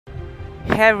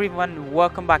Hey everyone,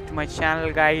 welcome back to my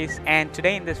channel guys, and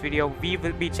today in this video we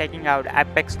will be checking out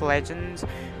Apex Legends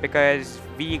because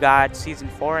we got season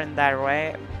 4 in that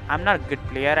way. I'm not a good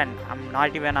player and I'm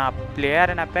not even a player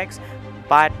in Apex,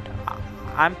 but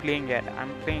I'm playing it.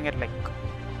 I'm playing it like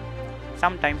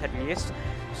sometimes at least.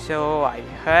 So I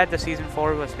heard the season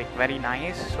 4 was like very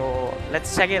nice, so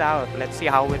let's check it out. Let's see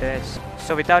how it is.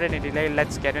 So without any delay,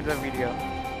 let's get into the video.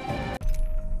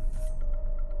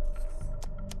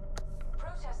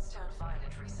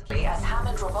 As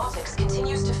Hammond Robotics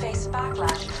continues to face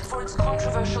backlash for its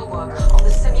controversial work on the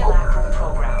simulacrum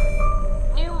program.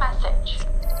 New message.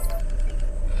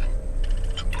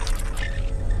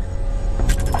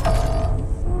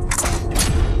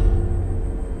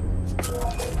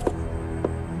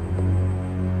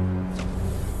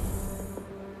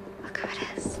 Look who it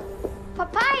is.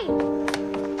 Papai!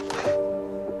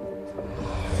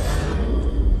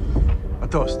 A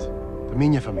toast to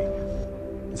minha família.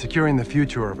 And securing the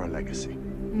future of our legacy.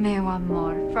 Meu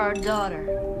amor, for our daughter.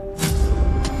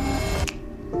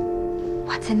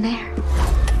 What's in there?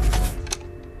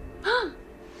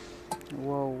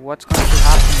 Whoa, what's going to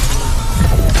happen?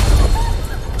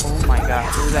 Oh my god,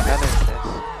 who the hell is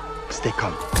this? Stay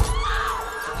calm.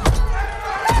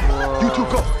 Whoa, You two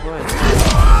go. what?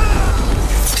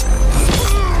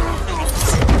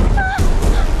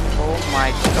 Oh my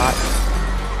god.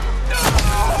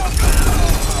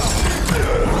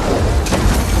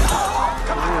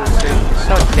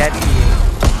 So deadly.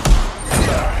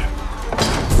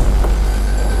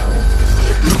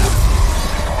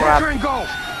 Crap. Turn and go.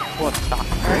 What the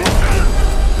heck?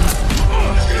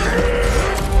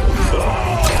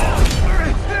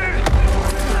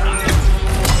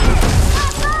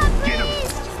 Get him.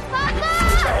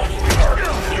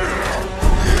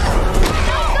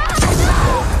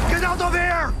 Get out of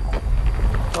here.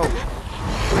 Oh,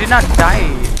 he did not die.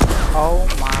 Oh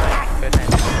my goodness.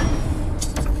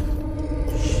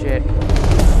 Shit.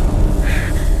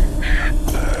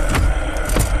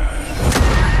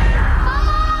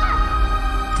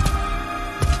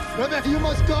 Revenant, you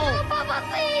must go. Papa,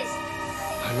 please!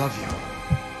 I love you.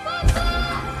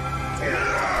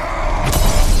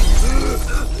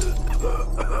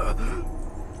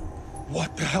 What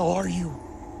the hell are you?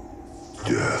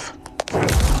 Death.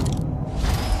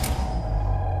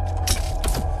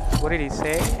 What did he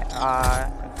say?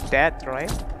 Death,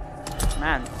 right?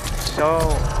 Man, so...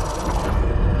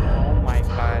 Oh my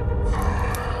god.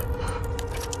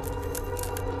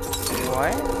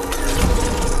 What?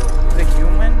 The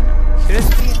human?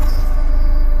 Seriously?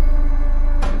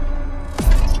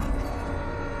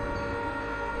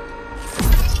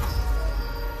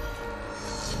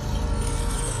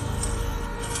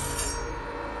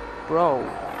 Bro,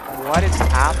 what is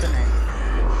happening?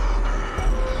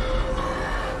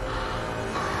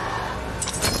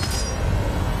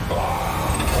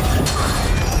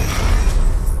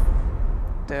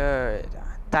 Dude,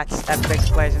 that's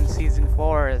Apex Legends Season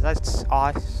 4. That's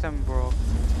awesome, bro.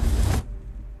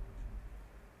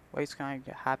 What's going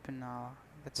to happen now?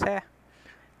 Let's say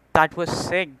that was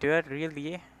sick, dude.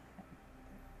 Really,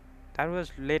 that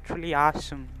was literally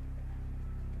awesome,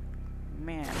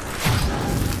 man.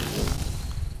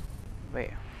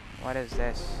 Wait, what is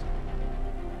this?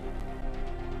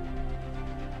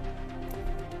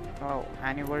 Oh,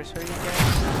 anniversary gift.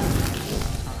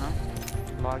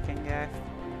 Logging gift.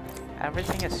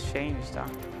 Everything has changed.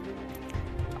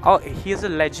 Oh, he's a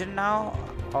legend now.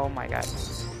 Oh my god.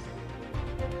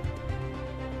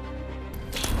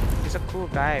 He's a cool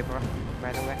guy, bro,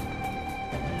 by the way.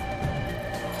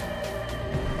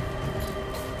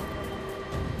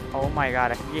 Oh my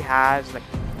god, he has like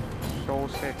so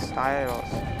sick styles.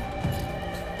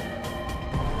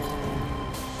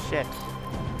 Oh, shit.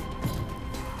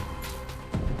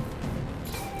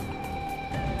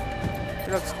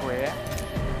 He looks great.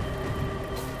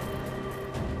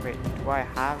 Wait, do I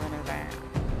have anything?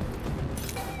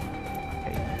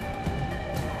 Okay.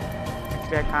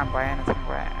 Actually, I can't buy anything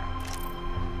right now.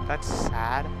 That's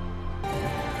sad.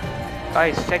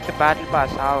 Guys, check the battle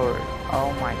pass out.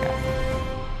 Oh my god.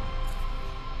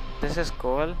 This is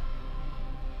cool.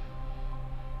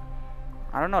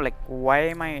 I don't know like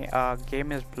why my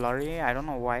game is blurry. I don't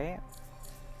know why.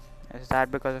 Is that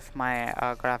because of my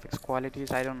graphics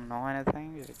qualities? I don't know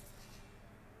anything.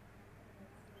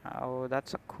 Oh,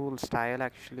 that's a cool style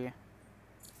actually.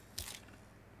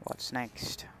 What's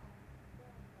next?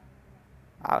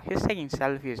 Oh, he's taking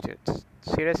selfies, dude.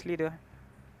 Seriously, dude?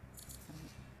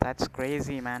 That's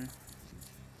crazy, man.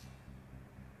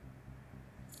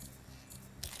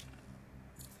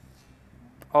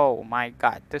 Oh my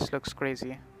god, this looks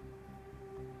crazy.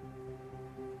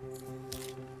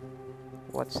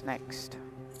 What's next?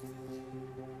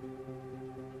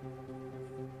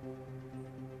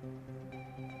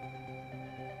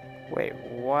 Wait,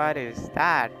 what is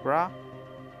that, bruh?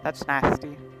 That's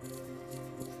nasty.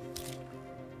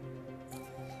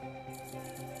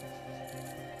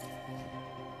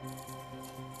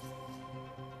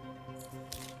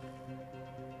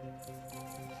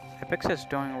 Apex is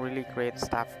doing really great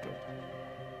stuff too.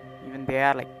 Even they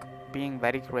are like being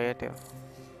very creative.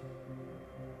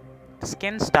 The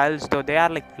skin styles though, they are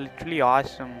like literally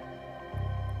awesome.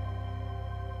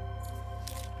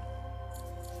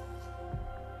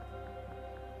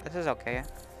 This is okay.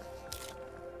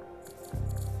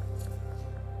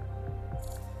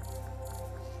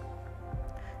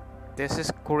 This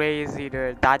is crazy,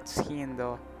 dude. That scene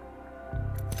though.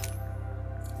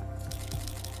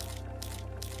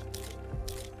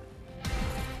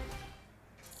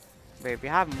 Wait, we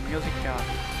have music here.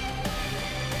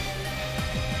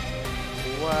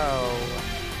 Whoa.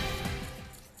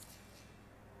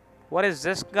 What is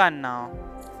this gun now?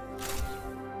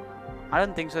 I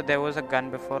don't think so. There was a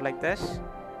gun before like this.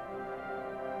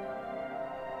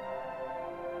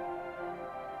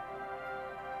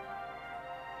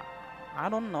 I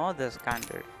don't know this gun,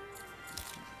 dude.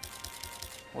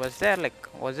 Was there like,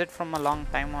 was it from a long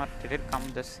time or did it come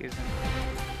this season?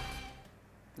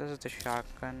 This is the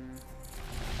shotgun.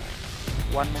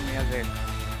 One more music.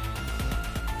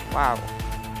 Wow,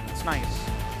 it's nice.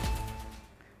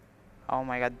 Oh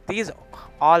my god, these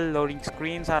all loading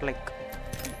screens are like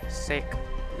sick,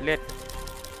 lit.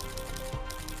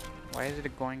 Why is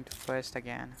it going to first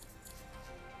again?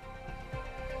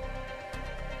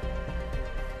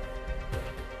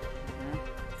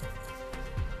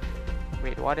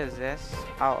 Wait, what is this?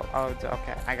 Oh,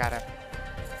 okay, I got it.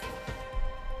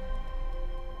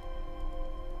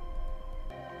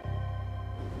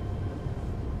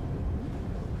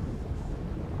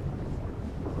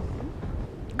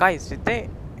 Guys, did they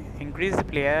increase the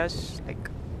players? Like,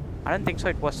 I don't think so.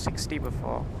 It was 60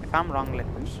 before. If I'm wrong,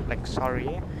 like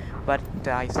sorry, but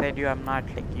I said you I'm not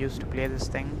like used to play this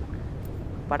thing.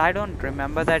 But I don't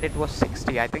remember that it was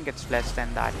 60. I think it's less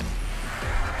than that.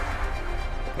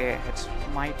 Okay, it's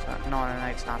my turn. No,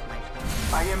 it's not my turn.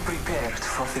 I am prepared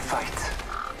for the fight.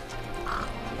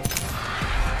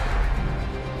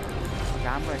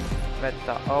 I'm going with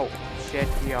the oh shit.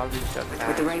 He always does that.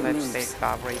 With the right Let's moves. take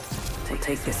coverage. We'll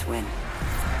take this win.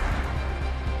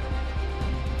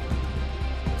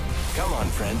 Come on,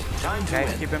 friend. Time to Guys,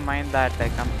 win. keep in mind that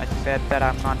like I said that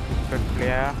I'm not a good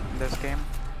player in this game.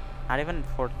 Not even in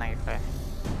Fortnite, right?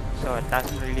 So it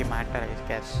doesn't really matter, I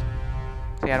guess.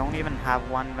 See, I don't even have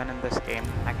one win in this game,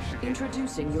 actually.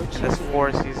 Introducing your In this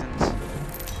 4 seasons.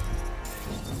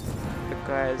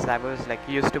 Because I was like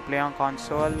used to play on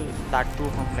console, that too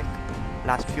from like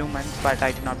last few months, but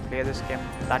I did not play this game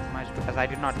that much because I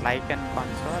did not like it in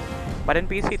console. But in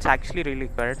PC it's actually really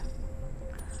good.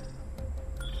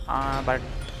 But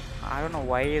I don't know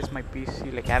why is my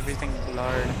PC like everything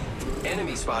blurred.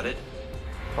 Enemy spotted.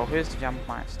 Oh, here's the jump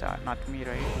master, not me,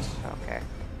 right? Okay,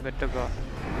 good to go.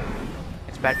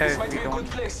 It's better This if might we be a good don't.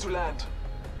 place to land.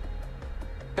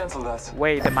 Cancel that.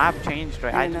 Wait, the map changed,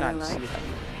 right? I did Another not see life. that.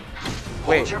 Hold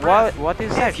Wait, your breath. what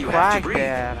is that If you have to flag breathe.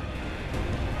 there?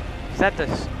 Is that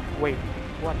this? Wait,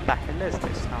 what the hell is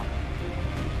this now?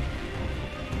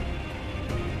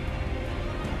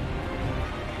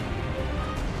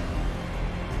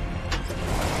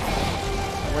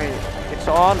 Wait, it's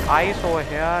all ice over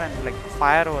here and like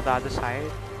fire over the other side.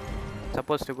 It's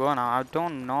supposed to go now. I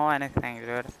don't know anything,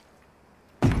 dude.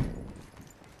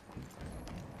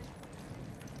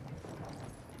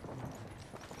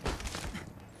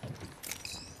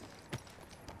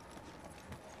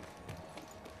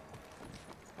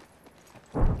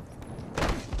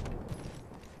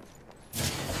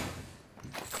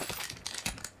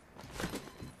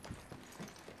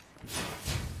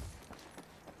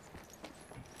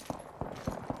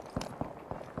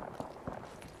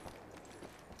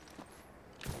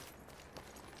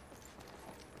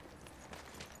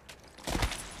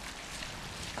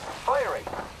 Firing.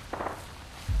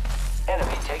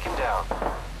 Enemy taken down.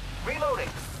 Reloading.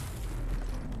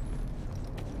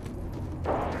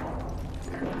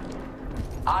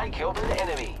 I killed an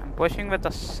enemy. I'm pushing with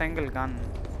a single gun.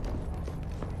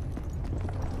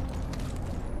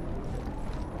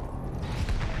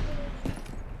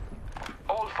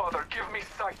 All Father, give me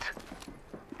sight.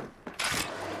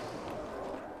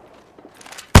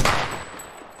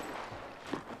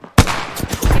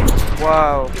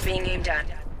 Whoa. You're being aimed at.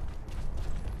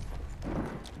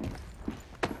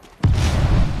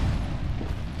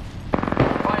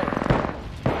 Fire.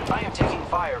 I am taking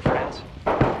fire, friends.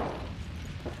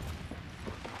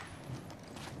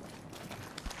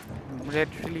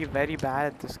 literally very bad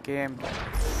at this game.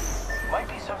 Might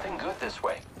be something good this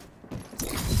way.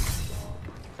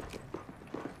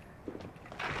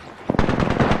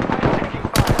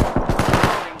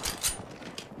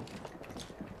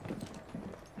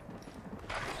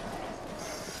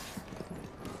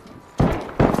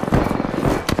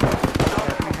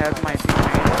 Let me help my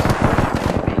teammates.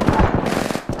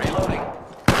 Reloading.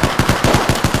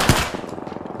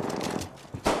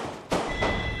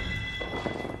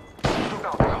 Took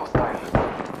out a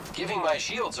hostile. Giving my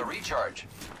shields a recharge.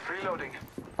 Reloading.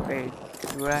 Wait,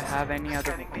 do I have any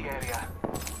other? Scanning the area.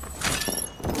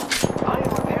 I am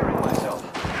repairing myself.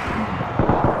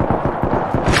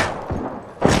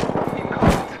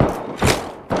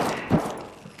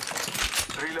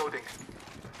 Reloading.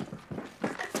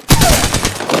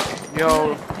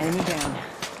 Yo, Enemy down.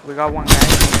 we got one guy.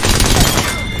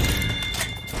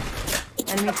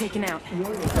 Enemy taken out.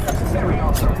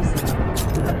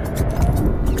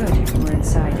 Good, we're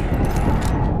inside.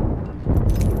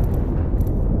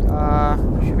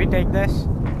 Should we take this?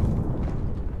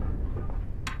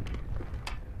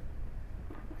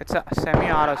 It's a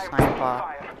semi-auto sniper.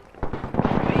 Fire.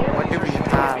 What do we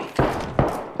have?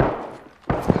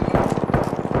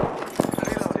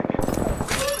 Reloading.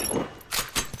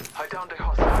 I downed a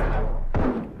hostile.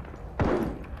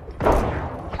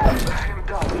 I'm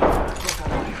down. Not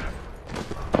alive.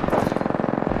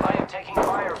 I am taking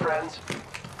fire, friends.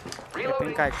 I Reloading.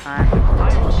 think I can. I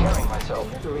am repairing myself.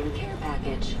 Delivering care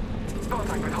package.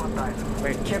 Contact with hostile.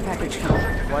 Wait, Care package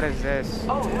coming. what is this?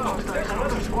 Oh no, there's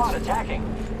another squad attacking.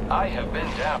 I have been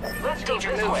down. Let's go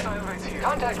this way. Hostile right here.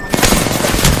 Contact with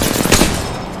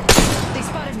They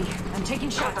spotted me. I'm taking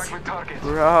shots. Contact with target.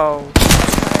 Bro,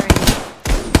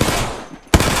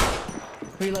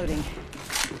 Reloading.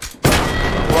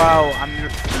 wow, I'm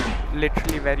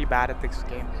literally very bad at this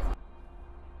game.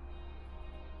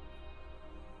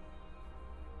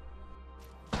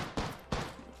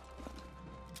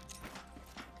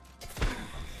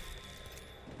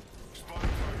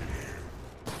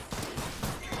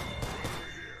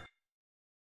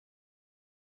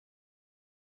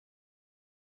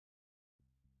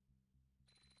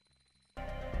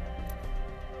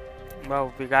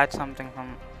 Well, we got something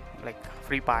from like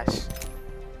free pass.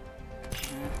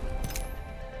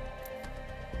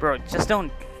 Bro, just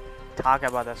don't talk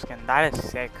about the skin. That is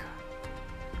sick.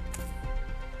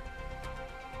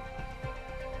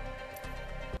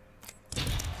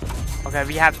 Okay,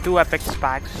 we have 2 epic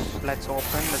packs. Let's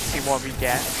open. Let's see what we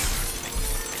get.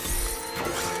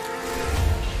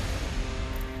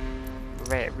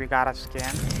 Wait, we got a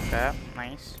skin. Okay,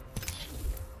 nice.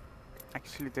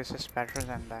 Actually, this is better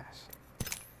than this.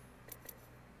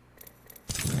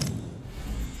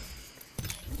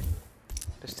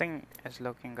 This thing is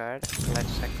looking good.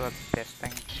 Let's equip this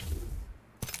thing.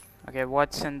 Okay,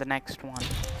 what's in the next one?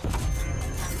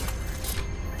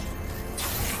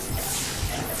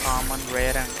 Common,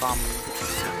 rare, and common.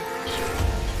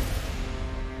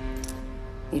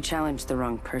 You challenged the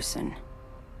wrong person.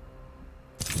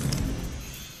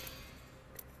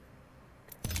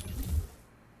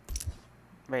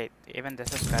 Wait, even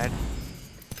this is good.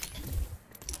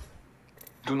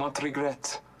 Do not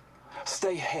regret.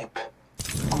 Stay hip.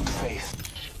 Good faith.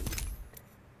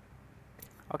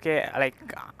 Okay, like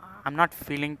I'm not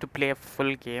feeling to play a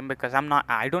full game because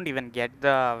I don't even get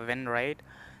the win, right?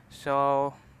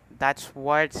 So that's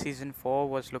what season 4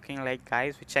 was looking like,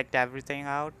 guys. We checked everything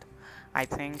out. I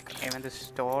think even the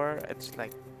store, it's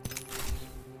like,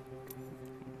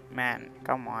 man,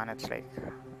 come on, it's like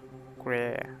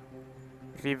gray.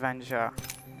 Revenger,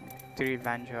 the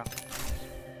Revenger.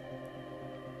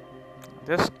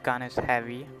 This gun is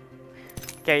heavy.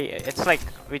 Okay, it's like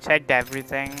we checked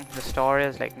everything. The store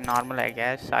is like normal, I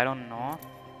guess. I don't know.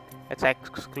 It's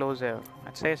exclusive.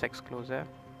 It says exclusive.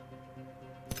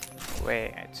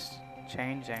 Wait, it's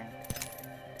changing.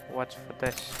 What's for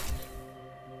this?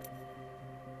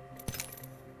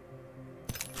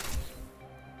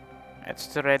 It's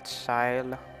the red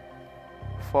style.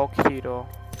 Folk hero.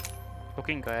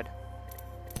 Looking good.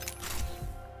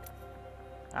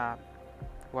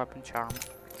 Weapon charm.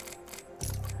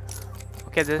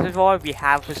 Okay, this is what we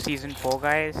have for season 4,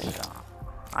 guys.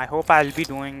 I hope I'll be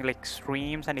doing like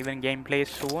streams and even gameplay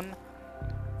soon,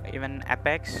 even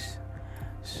Apex.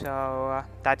 So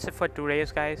that's it for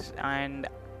today's, guys, and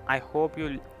I hope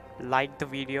you like the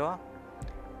video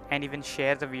and even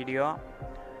share the video,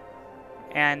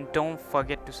 and don't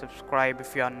forget to subscribe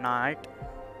if you are not.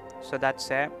 So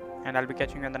that's it, and I'll be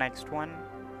catching you on the next one.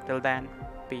 Till then,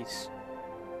 peace.